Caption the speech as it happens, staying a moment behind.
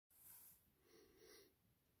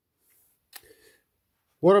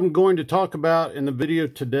What I'm going to talk about in the video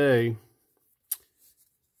today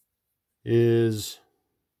is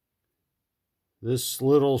this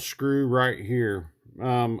little screw right here.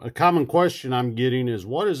 A common question I'm getting is,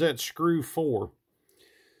 what is that screw for?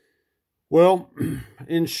 Well,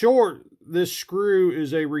 in short, this screw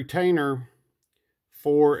is a retainer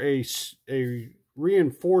for a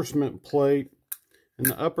reinforcement plate in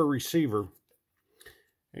the upper receiver.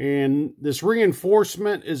 And this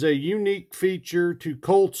reinforcement is a unique feature to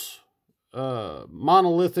Colt's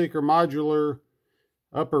monolithic or modular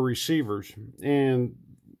upper receivers. And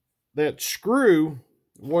that screw,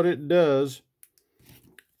 what it does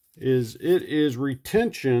is it is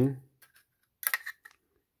retention.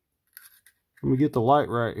 Let me get the light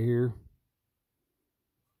right here.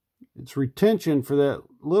 It's retention for that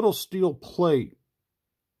little steel plate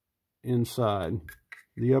inside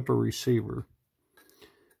the upper receiver.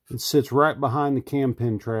 It sits right behind the cam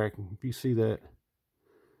pin track, if you see that.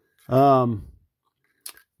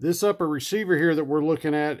 This upper receiver here that we're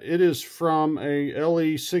looking at, it is from a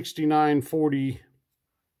LE6940P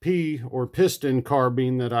or piston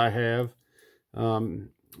carbine that I have.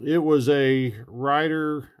 It was a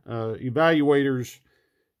Rider evaluator's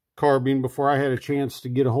carbine before I had a chance to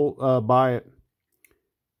get a hold buy it.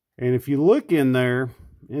 And if you look in there,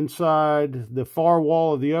 inside the far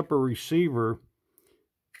wall of the upper receiver,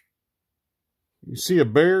 you see a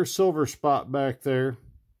bare silver spot back there.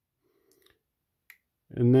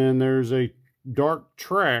 And then there's a dark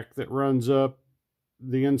track that runs up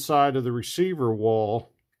the inside of the receiver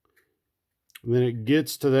wall. And then it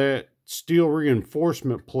gets to that steel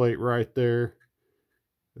reinforcement plate right there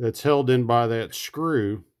that's held in by that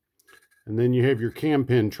screw. And then you have your cam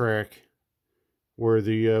pin track where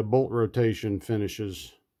the bolt rotation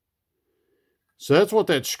finishes. So that's what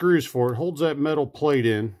that screw's for. It holds that metal plate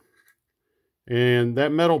in. And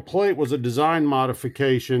that metal plate was a design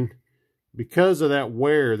modification because of that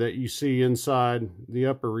wear that you see inside the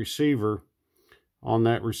upper receiver on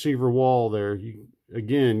that receiver wall there.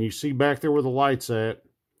 Again, you see back there where the light's at,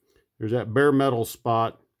 there's that bare metal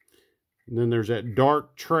spot. And then there's that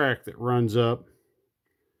dark track that runs up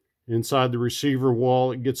inside the receiver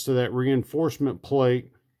wall. It gets to that reinforcement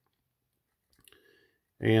plate.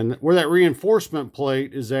 And where that reinforcement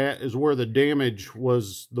plate is at is where the damage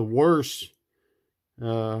was the worst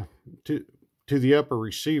to the upper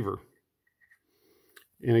receiver.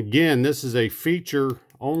 And again, this is a feature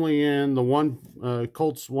only in the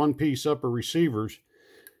Colt's one-piece upper receivers.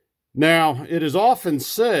 Now, it is often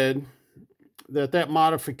said that that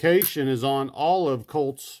modification is on all of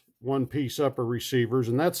Colt's one-piece upper receivers,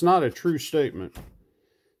 and that's not a true statement.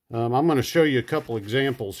 I'm going to show you a couple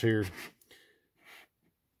examples here.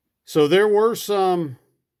 So there were some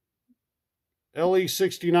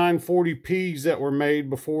LE6940Ps that were made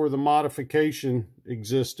before the modification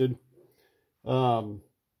existed. And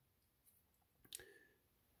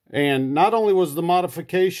not only was the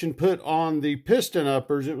modification put on the piston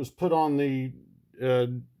uppers, it was put on the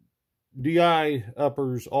DI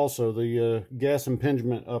uppers also, the gas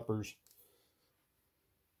impingement uppers.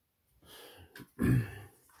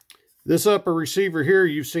 This upper receiver here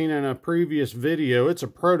you've seen in a previous video. It's a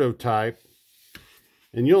prototype.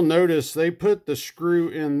 And you'll notice they put the screw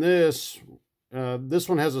in this. This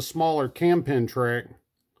one has a smaller cam pin track.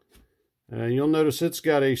 You'll notice it's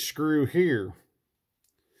got a screw here.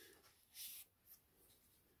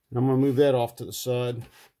 I'm going to move that off to the side.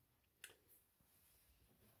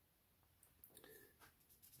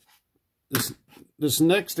 This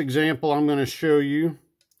next example I'm going to show you,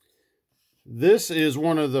 this is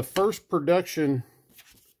one of the first production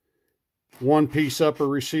one-piece upper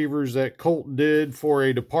receivers that Colt did for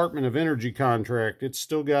a Department of Energy contract. It's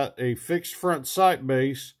still got a fixed front sight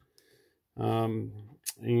base, and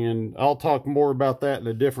I'll talk more about that in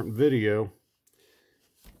a different video.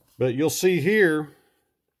 But you'll see here,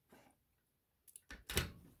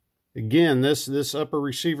 again, this upper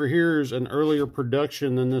receiver here is an earlier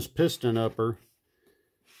production than this piston upper.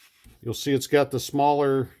 You'll see it's got the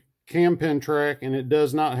smaller cam pin track, and it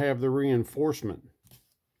does not have the reinforcement.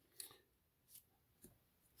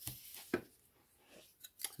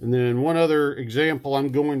 And then one other example I'm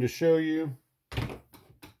going to show you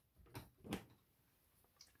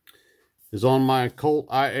is on my Colt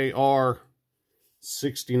IAR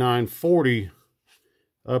 6940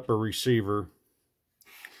 upper receiver.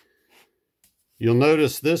 You'll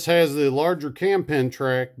notice this has the larger cam pin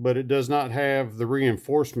track, but it does not have the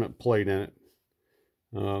reinforcement plate in it.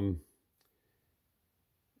 And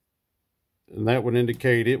that would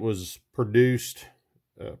indicate it was produced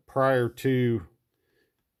prior to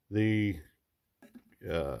the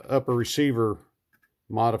upper receiver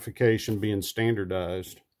modification being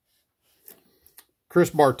standardized. Chris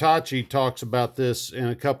Bartacci talks about this in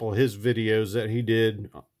a couple of his videos that he did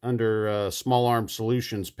under Small Arm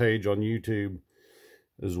Solutions page on YouTube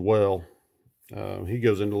as well. He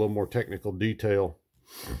goes into a little more technical detail.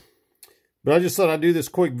 But I just thought I'd do this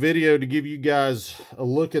quick video to give you guys a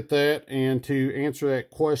look at that and to answer that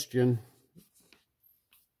question.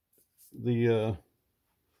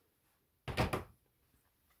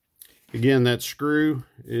 Again, that screw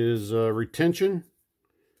is retention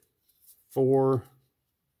for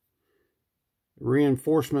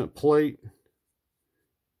reinforcement plate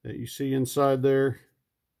that you see inside there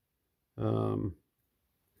in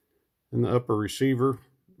the upper receiver.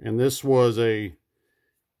 And this was a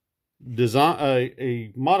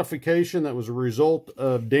modification that was a result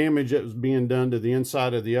of damage that was being done to the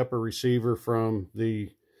inside of the upper receiver from the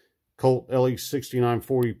Colt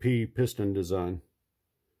LE6940P piston design.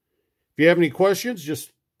 If you have any questions,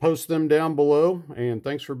 just post them down below, and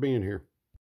thanks for being here.